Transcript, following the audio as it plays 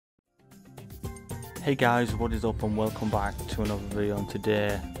Hey guys, what is up and welcome back to another video, and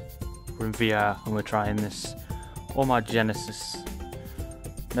today we're in VR and we're trying this on my Genesis.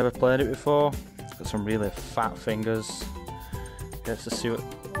 Never played it before, got some really fat fingers. Let's see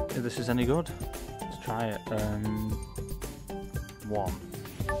if this is any good. Let's try it. One.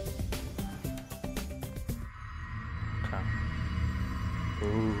 Okay.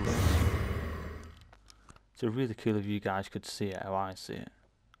 Ooh. It's really cool if you guys could see it how I see it.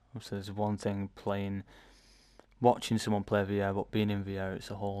 So there's one thing watching someone play VR, but being in VR, it's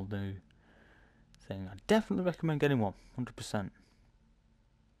a whole new thing. I definitely recommend getting one, 100%.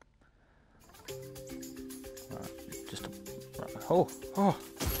 Right, oh,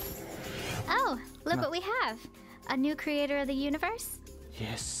 look what we have. A new creator of the universe?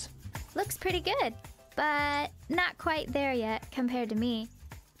 Yes. Looks pretty good, but not quite there yet compared to me.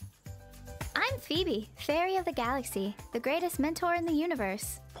 I'm Phoebe, Fairy of the Galaxy, the greatest mentor in the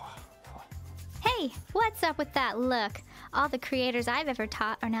universe. Hey, what's up with that look? All the creators I've ever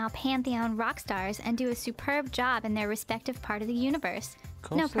taught are now Pantheon rock stars and do a superb job in their respective part of the universe.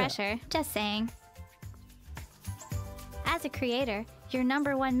 No pressure, just saying. As a creator, your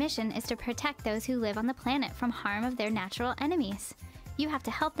 #1 mission is to protect those who live on the planet from harm of their natural enemies. You have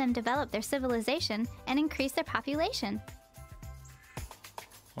to help them develop their civilization and increase their population.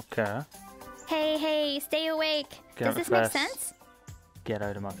 Okay. Hey, stay awake. Does this make sense? Get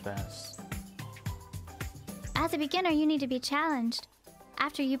out of my face. As a beginner, you need to be challenged.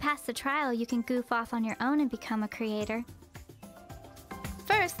 After you pass the trial, you can goof off on your own and become a creator.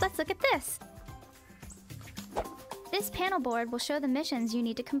 First, let's look at this. This panel board will show the missions you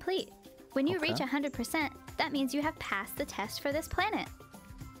need to complete. When you reach 100%, that means you have passed the test for this planet.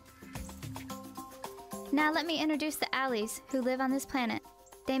 Now let me introduce the Owlies who live on this planet.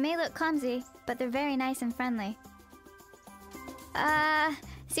 They may look clumsy, but they're very nice and friendly.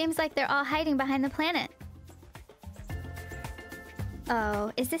 Seems like they're all hiding behind the planet.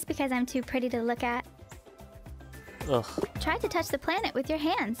 Oh, is this because I'm too pretty to look at? Ugh. Try to touch the planet with your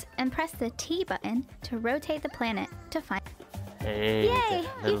hands and press the T button to rotate the planet to find... Hey, yay!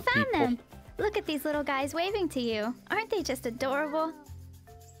 You found them! Look at these little guys waving to you. Aren't they just adorable?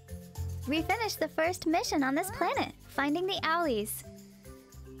 We finished the first mission on this planet, finding the Owlies.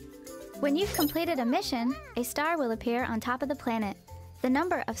 When you've completed a mission, a star will appear on top of the planet. The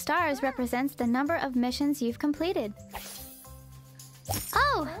number of stars represents the number of missions you've completed.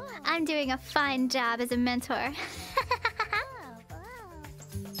 Oh, I'm doing a fine job as a mentor.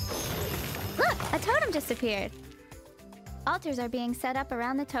 Look, a totem just appeared. Altars are being set up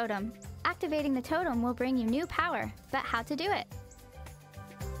around the totem. Activating the totem will bring you new power, but how to do it?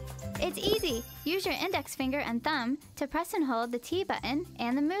 It's easy. Use your index finger and thumb to press and hold the T button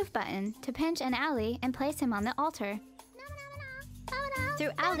and the move button to pinch an Owlie and place him on the altar.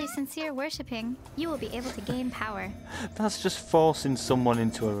 Through Owlie sincere worshipping, you will be able to gain power. That's just forcing someone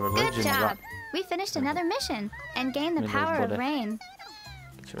into a religion. Good job! We finished another mission and gained the power of rain.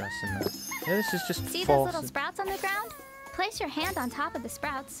 Get your ass in there. Yeah, this is just See those little sprouts on the ground? Place your hand on top of the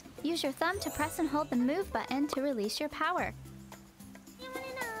sprouts. Use your thumb to press and hold the move button to release your power.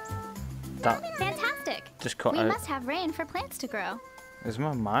 Fantastic! Just cut we out. Must have rain for plants to grow. Is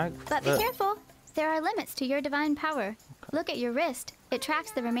my mic? But be careful. There are limits to your divine power. Look at your wrist. It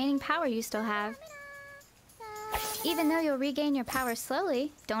tracks the remaining power you still have. Even though you'll regain your power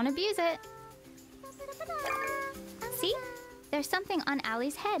slowly, don't abuse it. See? There's something on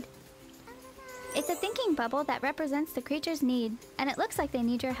Owlie's head. It's a thinking bubble that represents the creature's need, and it looks like they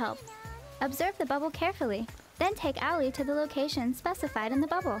need your help. Observe the bubble carefully, then take Owlie to the location specified in the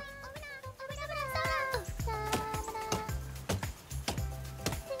bubble.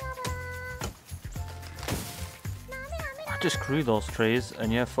 I just grew those trees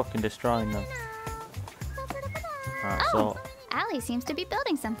and you're fucking destroying them. Right, so Owlie seems to be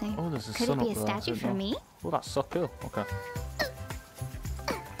building something. Oh, there's a Could sun it be up a there, statue for me? Oh, that's so cool. Okay.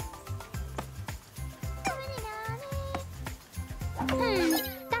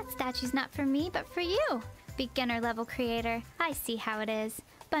 That statue's not for me, but for you. Beginner level creator. I see how it is.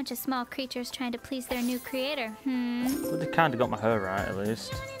 Bunch of small creatures trying to please their new creator. Well, they kind of got my hair right, at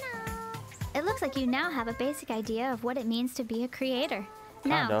least. It looks like you now have a basic idea of what it means to be a creator.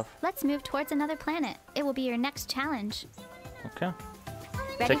 Now, let's move towards another planet. It will be your next challenge. Okay.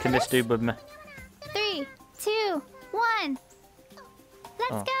 Ready Taking this dude with me. 3, 2, 1.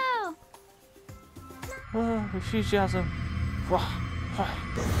 Let's go! Oh, enthusiasm.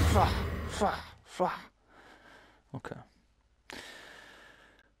 Okay.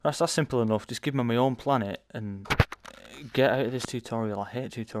 That's simple enough. Just give me my own planet and get out of this tutorial. I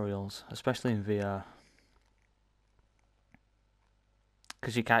hate tutorials, especially in VR.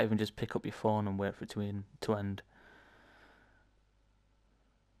 Because you can't even just pick up your phone and wait for it to end.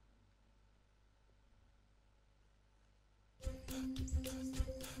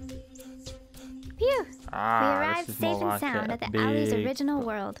 Phew! Ah, We arrived this is safe more and like sound a at the alley's big original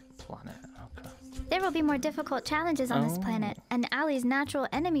world. planet. Okay. There will be more difficult challenges on this Oh. planet, and Allie's natural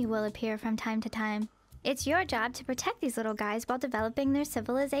enemy will appear from time to time. It's your job to protect these little guys while developing their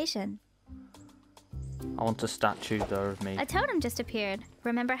civilization. I want a statue there of me. A totem just appeared.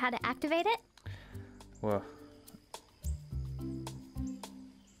 Remember how to activate it? Whoa.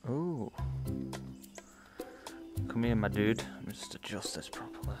 Ooh. Come here, my dude. Let me just adjust this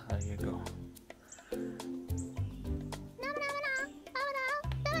properly. There you go.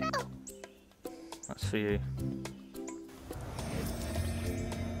 That's for you.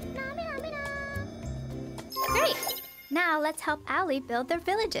 Great! Now let's help Allie build their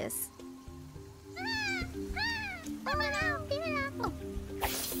villages.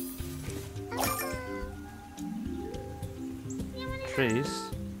 Trees.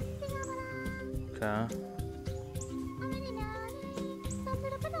 Okay.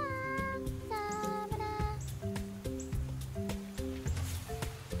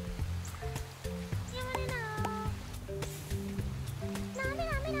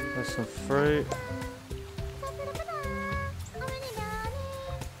 There's some fruit.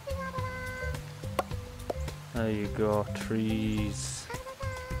 There you go, trees.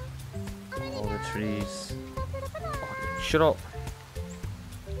 All the trees. Oh, shut up!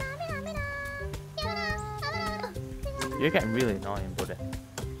 You're getting really annoying, buddy.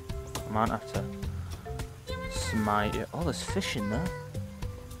 I might have to smite you. Oh, there's fish in there.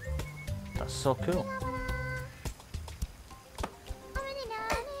 That's so cool.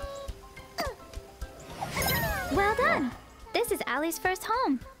 Well done! This is Allie's first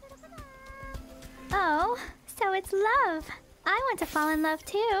home. Oh, so it's love. I want to fall in love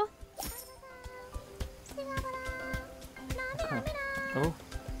too. Oh.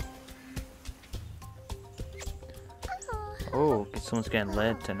 Oh, someone's getting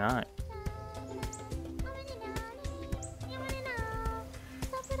laid tonight.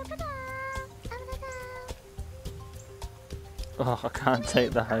 Oh, I can't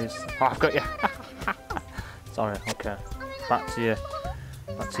take the house. Oh, I've got you. Sorry, okay. Back to your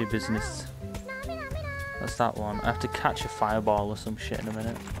business. That's that one. I have to catch a fireball or some shit in a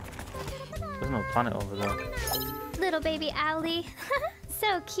minute. There's no planet over there. Little baby Allie.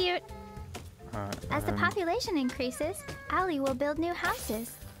 So cute. Alright, As the population increases, Allie will build new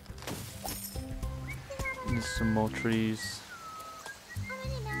houses. there's some more trees.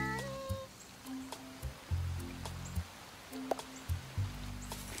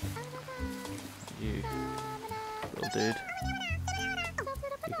 You, little dude.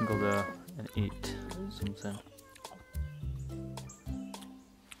 You can go there and eat something.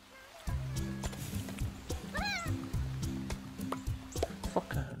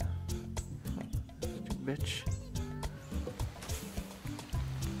 Fuck her. Bitch.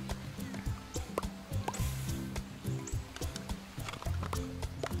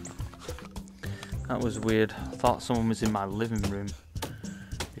 That was weird. I thought someone was in my living room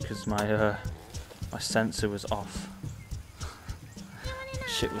because my sensor was off.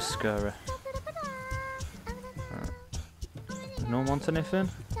 Shit was scary. Right. No one wants anything?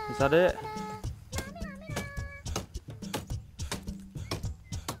 Is that it?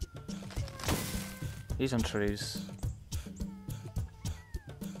 He's on trees.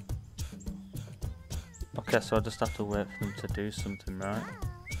 Okay, so I just have to wait for them to do something, right?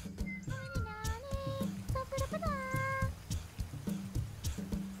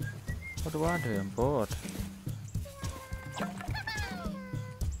 What do I do? I'm bored.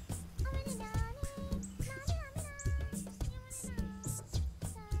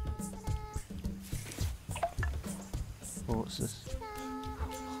 Oh, what's this?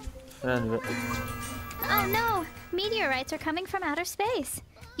 Oh no! Meteorites are coming from outer space.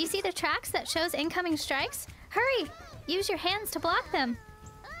 You see the tracks that shows incoming strikes? Hurry! Use your hands to block them.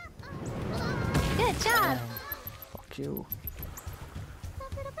 Good job! Fuck you.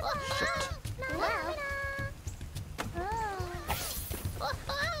 Shit.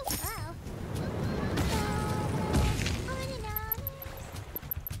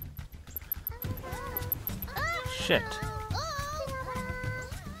 Shit.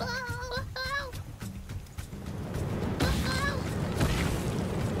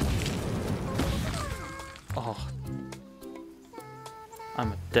 Oh.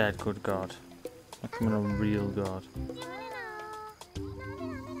 I'm a dead good god. I'm an unreal god.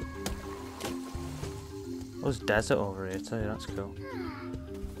 There's desert over here too, that's cool.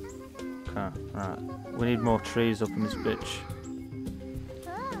 Okay, right. We need more trees up in this bitch.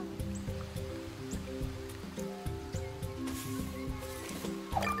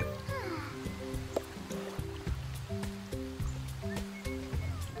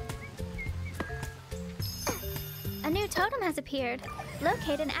 totem has appeared.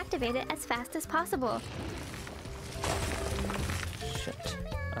 Locate and activate it as fast as possible. Shit.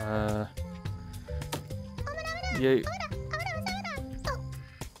 You.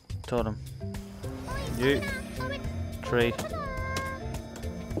 Totem. You. Tree.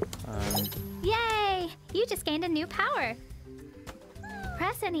 Yay! You just gained a new power.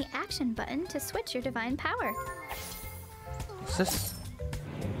 Press any action button to switch your divine power. What's this?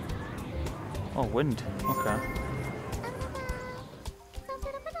 Oh, wind. Okay.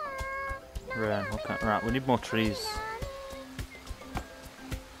 Rain. Okay. Right, we need more trees.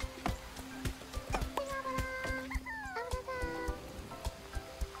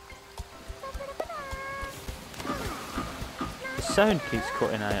 The sound keeps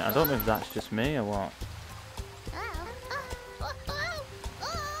cutting out. I don't know if that's just me or what.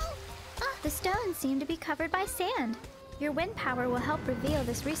 The stones seem to be covered by sand. Your wind power will help reveal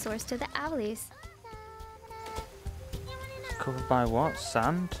this resource to the owlies. Covered by what?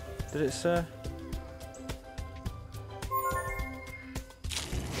 Sand? Did it say?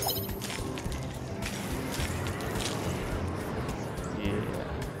 Yeah.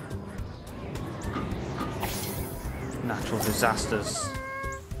 Natural disasters.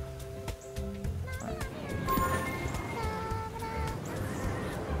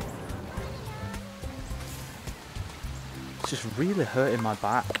 It's just really hurting my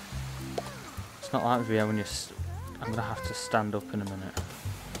back. It's not like VR when you. I'm gonna have to stand up in a minute.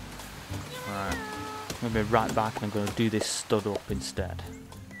 Right, I'm gonna be right back and I'm gonna do this stud up instead.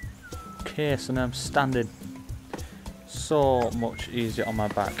 Okay, so now I'm standing. So much easier on my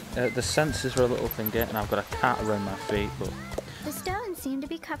back. The sensors are a little thingy, and I've got a cat around my feet, but. The stones seem to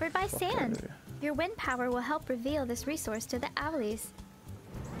be covered by sand. Your wind power will help reveal this resource to the owlies.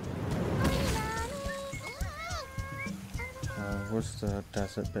 Where's the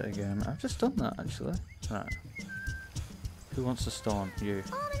desert bit again? I've just done that actually. Right. Who wants a stone? You.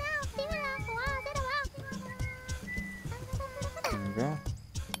 There we go.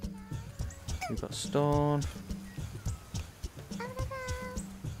 We've got stone.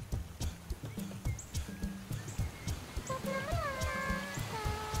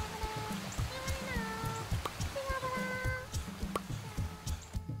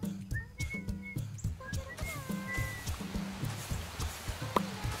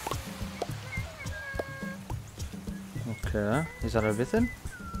 Okay, is that everything?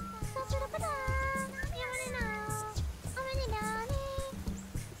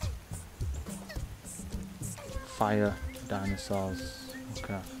 Fire dinosaurs.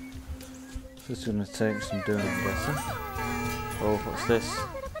 Okay. This is gonna take some doing, I'm guessing. Oh, what's this?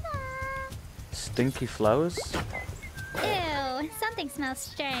 Stinky flowers? Ew, something smells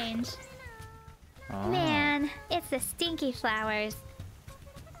strange. Oh. Man, it's the stinky flowers.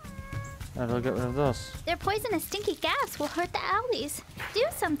 How do I get rid of those? Their poisonous stinky gas will hurt the owlies. Do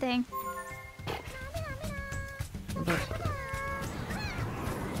something.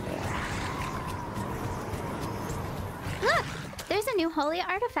 Look! There's a new holy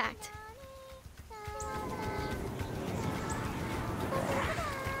artifact.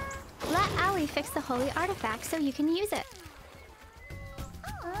 Let Owlie fix the holy artifact so you can use it.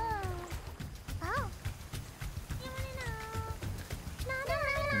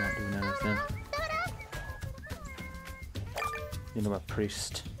 You're not doing anything. You know, a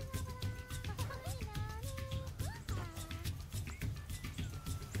priest.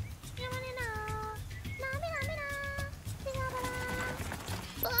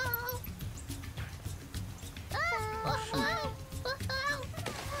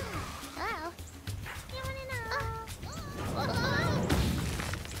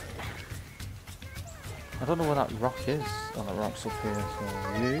 I don't know where that rock is. Oh, that rock's up here. So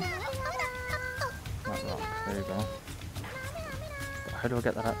you. That rock. There you go. But how do I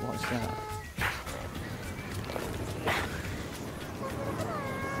get that out? What is that?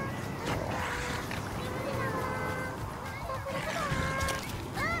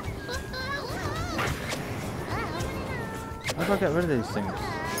 How do I get rid of these things?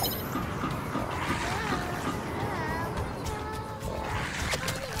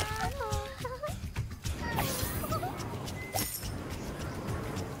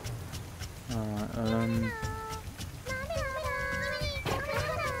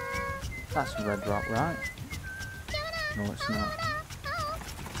 That's red rock, right? No, it's not.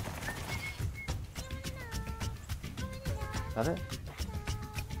 Is that it?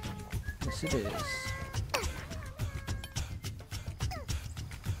 Yes, it is.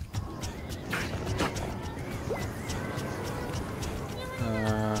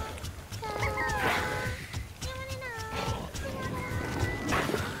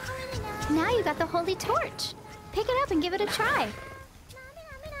 Now you got the holy torch. Pick it up and give it a try.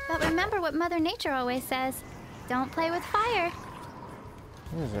 But remember what Mother Nature always says. Don't play with fire.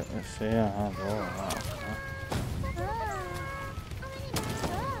 What is it? Let's see.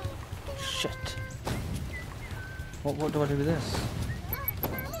 Shit. What do I do with this?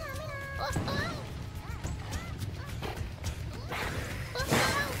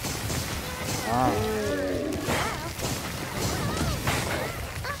 Ah.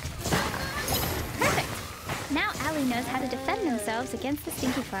 Perfect. Now Allie knows how to defend themselves against the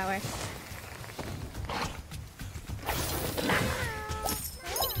stinky flower.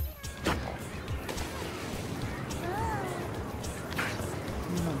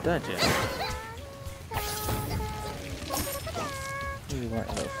 I'm not dead yet. You right,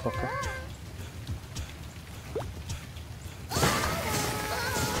 little fucker.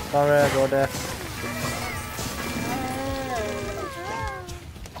 Sorry, go there.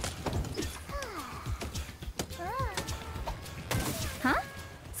 Huh?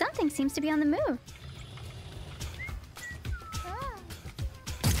 Something seems to be on the move.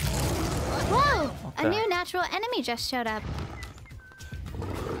 Whoa! Okay. A new natural enemy just showed up.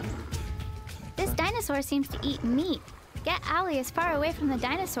 This dinosaur seems to eat meat. Get Allie as far away from the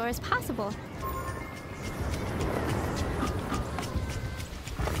dinosaur as possible.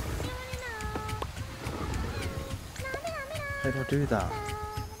 How do I do that?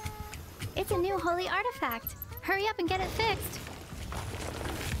 It's a new holy artifact. Hurry up and get it fixed.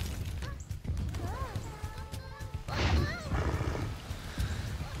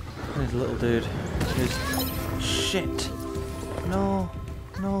 This little dude is shit. No,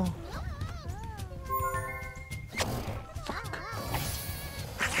 no. Fuck.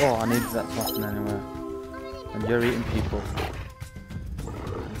 Oh, I needed that to happen anyway. And you're eating people.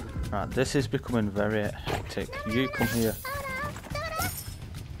 Right, this is becoming very hectic. You come here.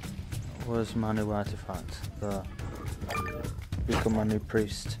 Where's my new artifact? There. Become my new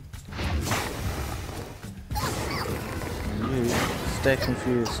priest. And you stay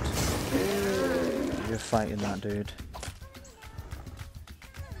confused. You're fighting that dude.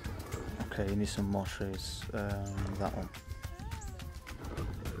 Okay, you need some more trees. That one.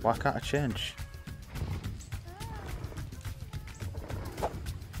 Why can't I change?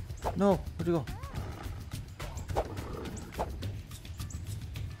 No, where'd you go?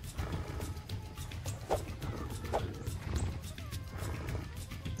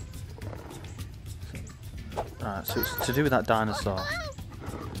 Alright, so it's to do with that dinosaur.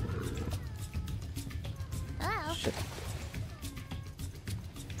 Shit.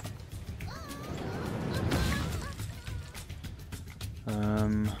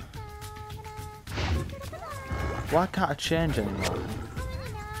 Why can't I change anymore?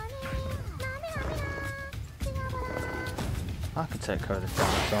 I can take care of this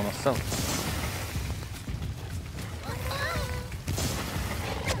dinosaur myself.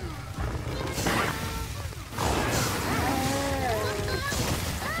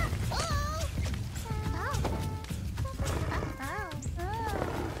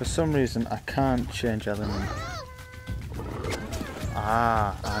 For some reason I can't change element.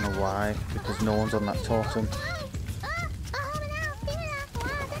 Ah, I know why. Because no one's on that totem.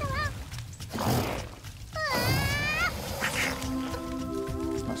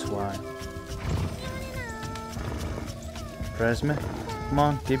 That's why. Praise me. Come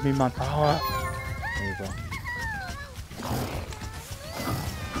on, give me my power. There you go.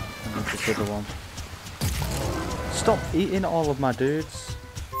 And this other one. Stop eating all of my dudes.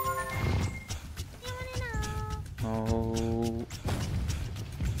 Oh.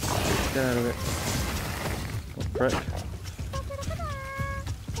 Get out of it. Go prick.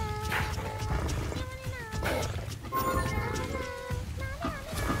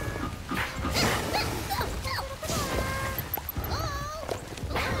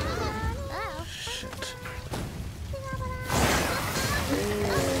 Shit.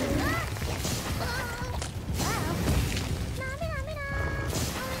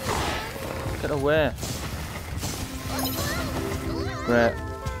 Get away. Great.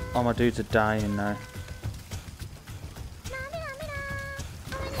 All my dudes are dying now.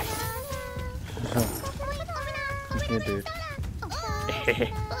 Come here, dude.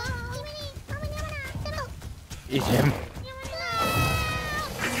 Eat him.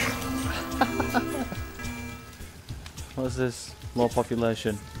 What's this? Low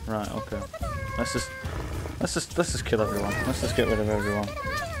population. Right. Okay. Let's just kill everyone. Let's just get rid of everyone.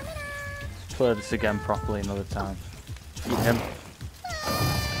 Let's play this again properly another time. Eat him.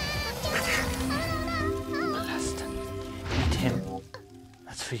 Eat him.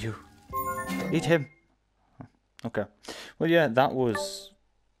 That's for you. Eat him. Okay. Well, yeah, that was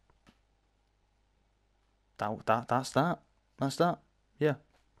That's that. Yeah.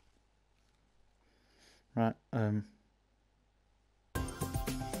 Right.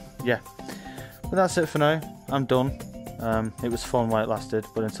 Yeah. But that's it for now. I'm done. It was fun while it lasted,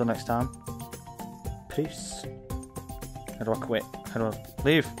 but until next time, peace. How do I quit? How do I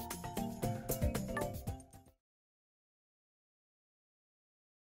leave?